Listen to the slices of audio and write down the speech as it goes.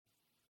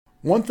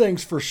One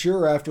thing's for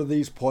sure after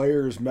these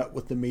players met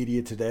with the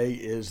media today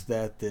is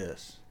that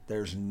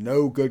there's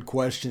no good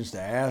questions to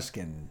ask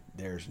and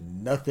there's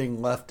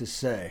nothing left to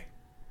say.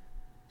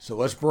 So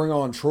let's bring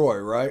on Troy,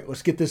 right?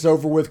 Let's get this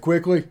over with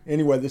quickly.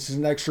 Anyway, this is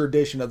an extra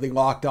edition of the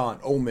Locked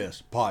On Ole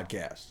Miss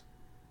podcast.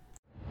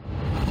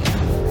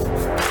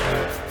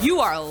 You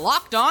are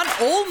Locked On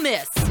Ole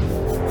Miss,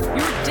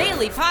 your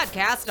daily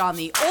podcast on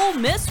the Ole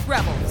Miss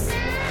Rebels,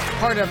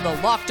 part of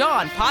the Locked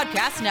On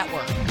Podcast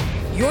Network,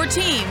 your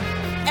team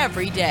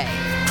every day.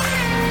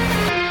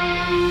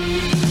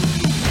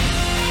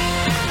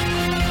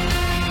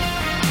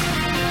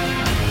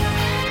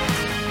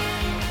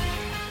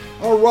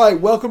 All right,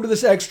 welcome to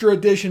this extra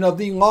edition of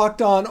the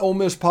Locked On Ole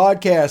Miss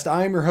podcast.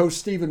 I am your host,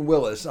 Stephen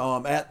Willis,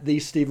 at the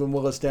Stephen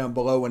Willis down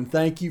below, and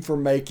thank you for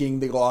making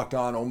the Locked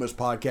On Ole Miss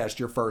podcast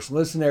your first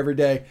listen every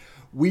day.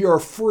 We are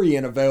free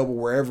and available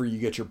wherever you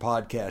get your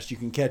podcast. You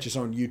can catch us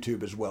on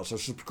YouTube as well, so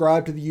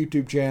subscribe to the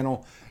YouTube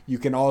channel. You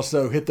can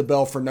also hit the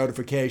bell for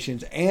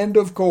notifications, and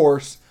of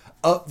course,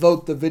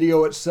 upvote the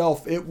video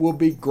itself. It will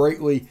be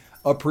greatly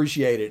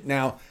appreciated.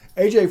 Now,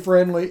 AJ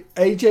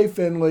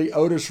Finley,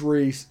 Otis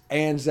Reese,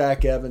 and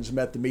Zach Evans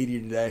met the media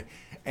today.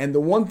 And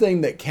the one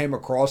thing that came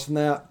across from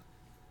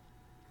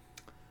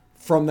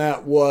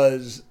that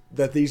was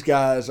that these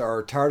guys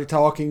are tired of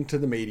talking to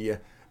the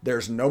media.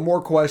 There's no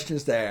more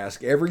questions to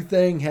ask.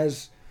 Everything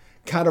has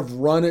kind of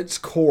run its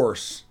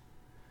course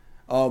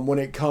when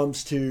it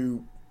comes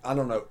to,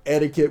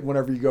 etiquette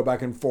whenever you go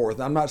back and forth.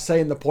 I'm not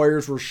saying the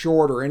players were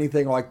short or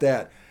anything like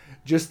that.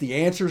 Just the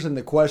answers and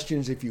the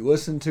questions, if you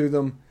listen to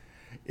them,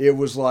 it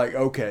was like,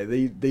 okay,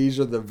 these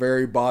are the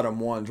very bottom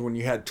ones. When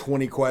you had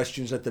 20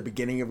 questions at the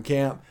beginning of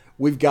camp,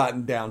 we've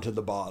gotten down to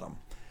the bottom.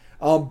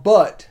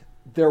 But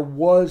there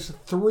was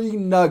 3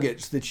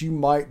 nuggets that you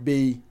might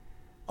be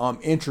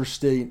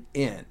interested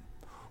in.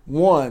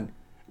 One,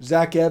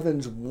 Zach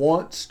Evans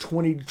wants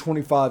 20 to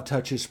 25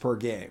 touches per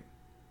game.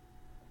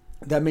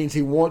 That means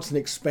he wants an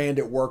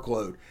expanded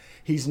workload.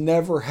 He's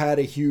never had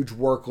a huge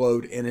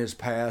workload in his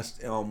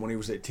past. When he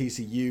was at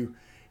TCU,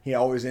 he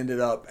always ended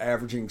up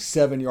averaging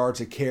 7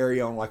 yards a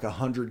carry on like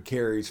 100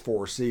 carries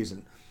for a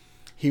season.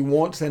 He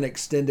wants an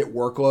extended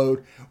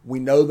workload. We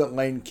know that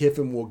Lane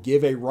Kiffin will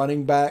give a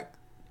running back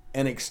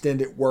an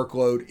extended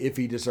workload if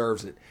he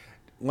deserves it.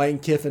 Lane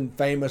Kiffin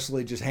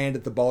famously just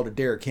handed the ball to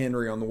Derrick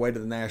Henry on the way to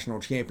the national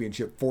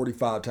championship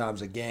 45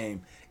 times a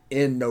game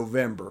in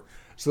November.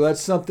 So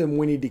that's something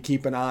we need to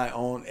keep an eye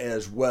on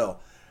as well.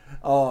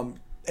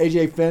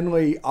 AJ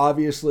Finley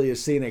obviously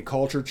has seen a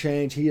culture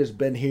change. He has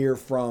been here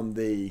from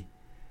the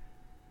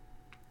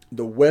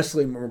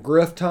Wesley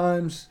McGriff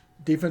times,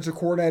 defensive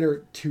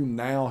coordinator, to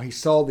now. He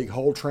saw the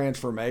whole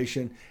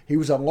transformation. He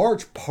was a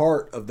large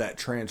part of that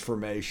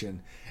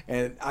transformation.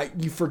 And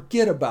you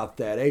forget about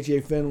that. A.J.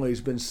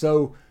 Finley's been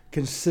so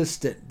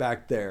consistent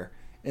back there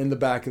in the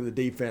back of the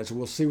defense.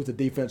 We'll see what the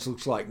defense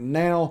looks like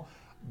now.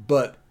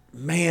 But,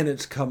 man,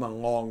 it's come a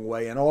long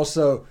way. And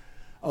also,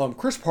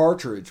 Chris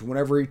Partridge,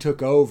 whenever he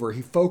took over,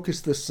 he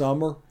focused this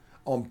summer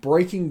on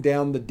breaking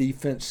down the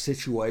defense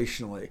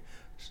situationally.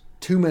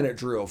 2-minute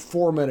drill,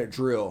 4-minute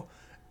drill.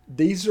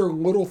 These are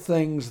little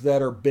things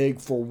that are big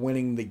for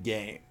winning the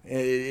game.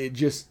 It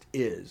just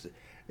is.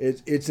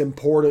 It's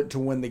important to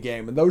win the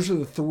game. And those are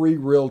the 3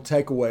 real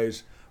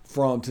takeaways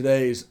from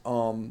today's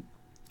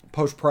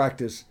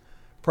post-practice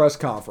press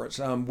conference.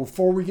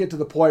 Before we get to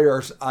the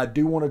players, I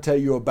do want to tell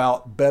you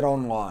about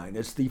BetOnline.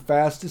 It's the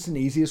fastest and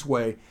easiest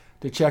way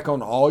to check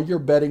on all your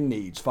betting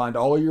needs. Find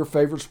all of your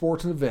favorite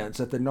sports and events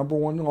at the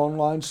 #1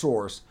 online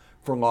source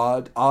for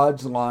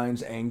odds,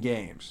 lines, and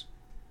games.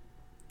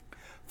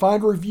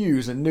 Find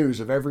reviews and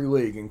news of every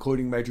league,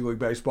 including Major League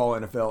Baseball,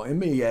 NFL,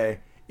 NBA,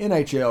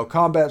 NHL,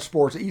 combat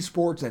sports,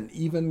 esports, and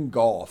even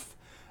golf.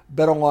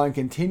 BetOnline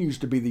continues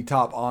to be the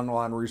top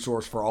online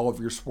resource for all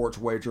of your sports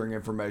wagering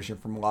information,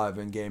 from live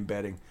in-game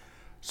betting,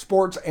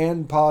 sports,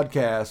 and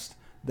podcasts.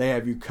 They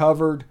have you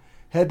covered.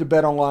 Head to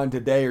BetOnline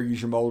today or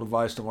use your mobile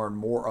device to learn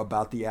more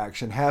about the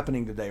action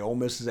happening today. Ole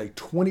Miss is a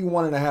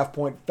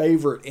 21.5-point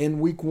favorite in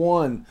Week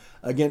 1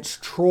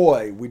 against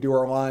Troy. We do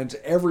our lines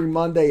every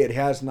Monday. It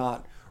has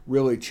not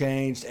really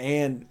changed,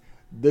 and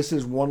this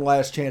is one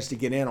last chance to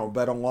get in on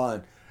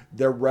BetOnline.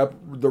 The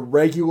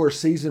regular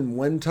season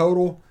win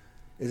total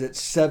is at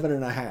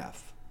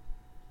 7.5.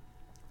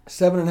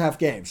 7.5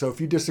 games. So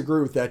if you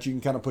disagree with that, you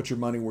can kind of put your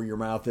money where your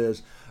mouth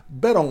is.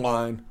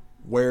 BetOnline,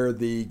 where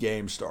the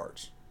game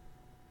starts.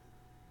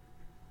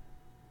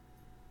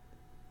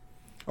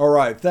 All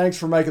right, thanks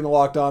for making the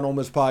Locked On Ole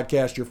Miss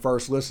podcast your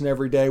first listen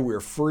every day. We're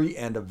free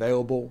and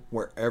available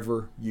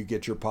wherever you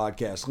get your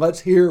podcast. Let's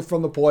hear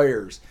from the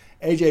players.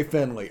 AJ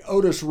Finley,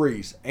 Otis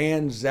Reese,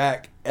 and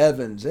Zach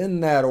Evans,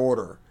 in that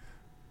order,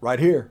 right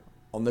here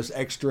on this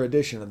extra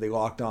edition of the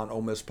Locked On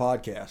Ole Miss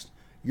podcast.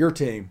 Your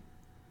team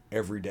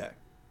every day.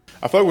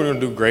 I feel like we're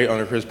going to do great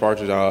under Chris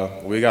Partridge.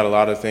 We got a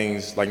lot of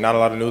things, like not a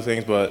lot of new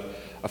things, but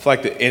I feel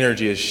like the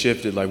energy has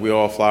shifted. Like we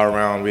all fly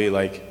around.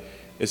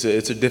 It's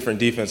a different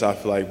defense, I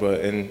feel like.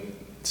 And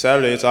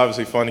Saturday, it's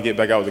obviously fun to get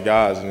back out with the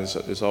guys, and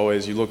it's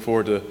always, you look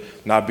forward to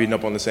not beating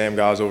up on the same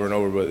guys over and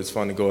over, but it's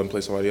fun to go and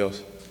play somebody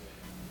else.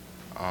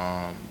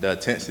 The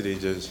intensity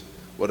the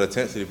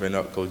intensity been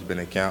up. Coach been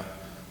in camp,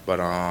 but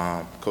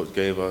Coach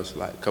gave us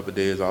like a couple of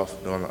days off.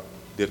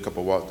 Did a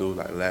couple of walkthroughs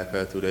like the last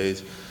past 2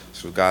 days,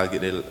 so guys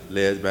get their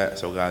legs back.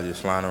 So guys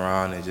just flying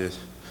around and just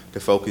the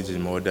focus is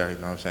more there. You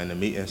know what I'm saying? The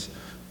meetings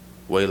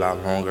way a lot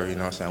longer. You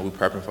know what I'm saying? We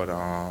prepping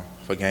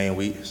for game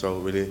week, so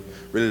really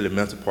the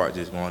mental part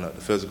just going up.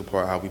 The physical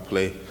part, how we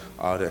play,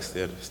 all that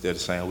still the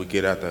same. We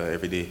get out there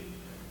every day.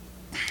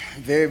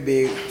 Very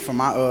big from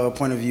my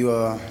point of view.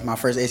 My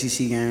first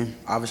SEC game.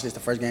 Obviously, it's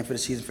the first game for the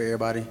season for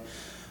everybody.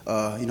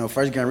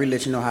 First game really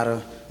let you know how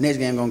the next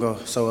game gonna go.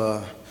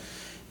 So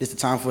it's the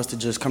time for us to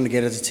just come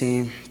together as a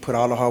team, put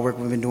all the hard work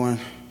we've been doing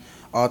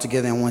all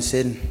together in one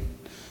sitting.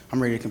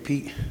 I'm ready to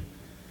compete.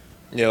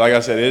 Yeah, like I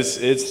said,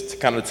 it's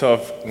kind of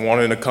tough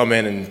wanting to come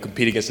in and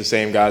compete against the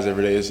same guys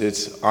every day.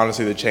 It's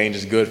honestly, the change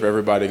is good for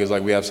everybody because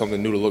like we have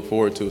something new to look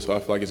forward to. So I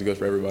feel like it's good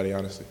for everybody,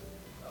 honestly.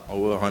 Oh,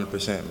 we're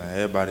 100%, man.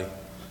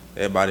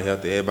 Everybody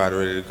healthy, everybody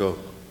ready to go.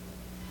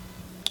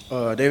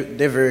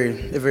 They're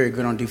very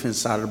good on defensive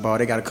side of the ball.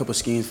 They got a couple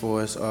schemes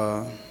for us.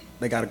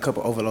 They got a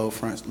couple overload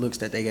front looks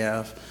that they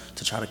have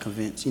to try to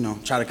confuse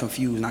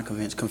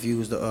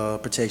the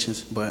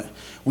protections. But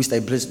we stay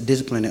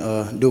disciplined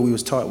and do what we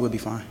was taught, we'll be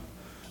fine.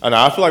 And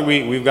I feel like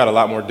we've got a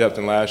lot more depth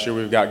than last year.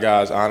 We've got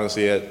guys,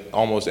 honestly, at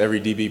almost every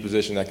DB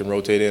position that can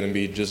rotate in and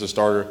be just a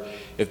starter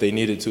if they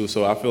needed to.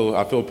 So I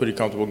feel pretty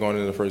comfortable going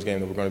into the first game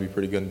that we're going to be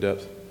pretty good in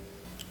depth.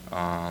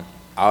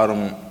 All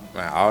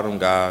them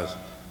guys,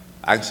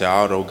 I can say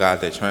all those guys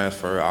that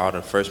transferred, all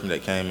the freshmen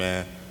that came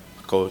in,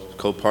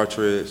 Coach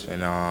Partridge,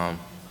 and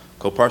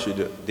Coach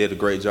Partridge did a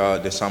great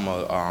job this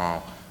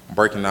summer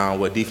breaking down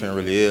what defense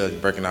really is,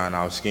 breaking down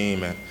our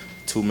scheme and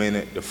 2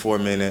 minute, the 4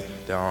 minute,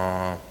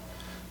 the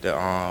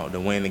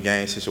win the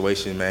game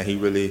situation, man. He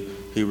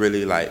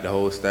really like the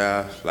whole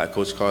staff, like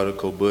Coach Carter,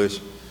 Coach Bush,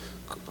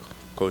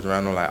 Coach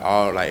Randall,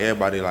 like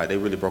everybody, they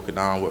really broke it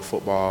down what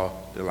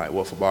football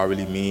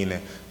really mean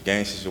and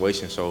game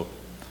situation. So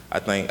I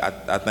think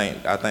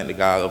the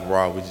guys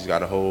overall, we just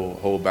got a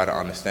whole better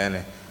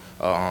understanding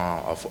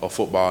of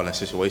football and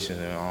situations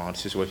and the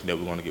situation that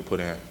we're going to get put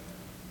in.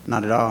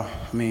 Not at all.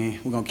 I mean,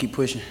 we're going to keep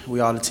pushing.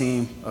 We all the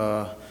team.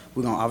 We're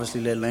going to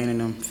obviously let Lane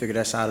and them figure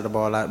that side of the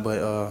ball out,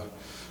 but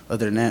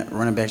other than that,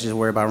 running backs, just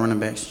worry about running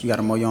backs. You got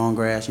to mow your own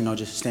grass,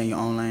 just stay in your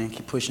own lane,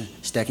 keep pushing,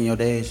 stacking your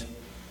days.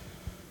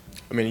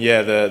 I mean,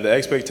 yeah, the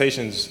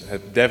expectations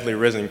have definitely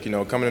risen.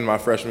 Coming into my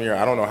freshman year,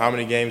 I don't know how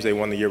many games they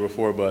won the year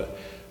before, but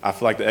I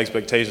feel like the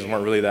expectations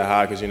weren't really that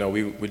high because,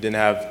 we didn't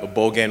have a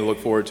bowl game to look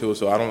forward to.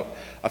 So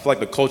I feel like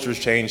the culture's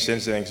changed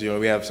since then because,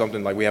 we have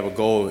something like we have a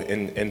goal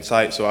in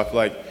sight. So I feel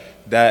like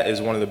that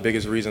is one of the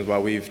biggest reasons why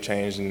we've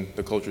changed and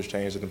the culture's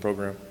changed in the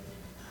program.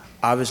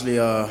 Obviously,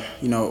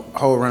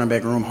 whole running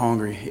back room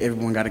hungry.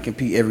 Everyone got to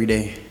compete every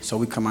day. So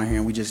we come out here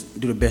and we just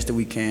do the best that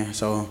we can.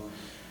 So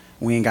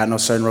we ain't got no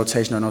certain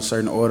rotation or no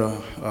certain order.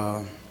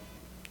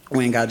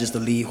 We ain't got just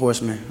the lead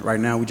horseman. Right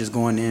now, we just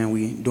going in,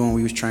 we doing what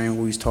we was trained,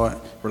 what we was taught,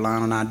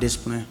 relying on our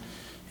discipline,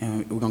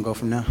 and we're going to go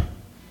from there.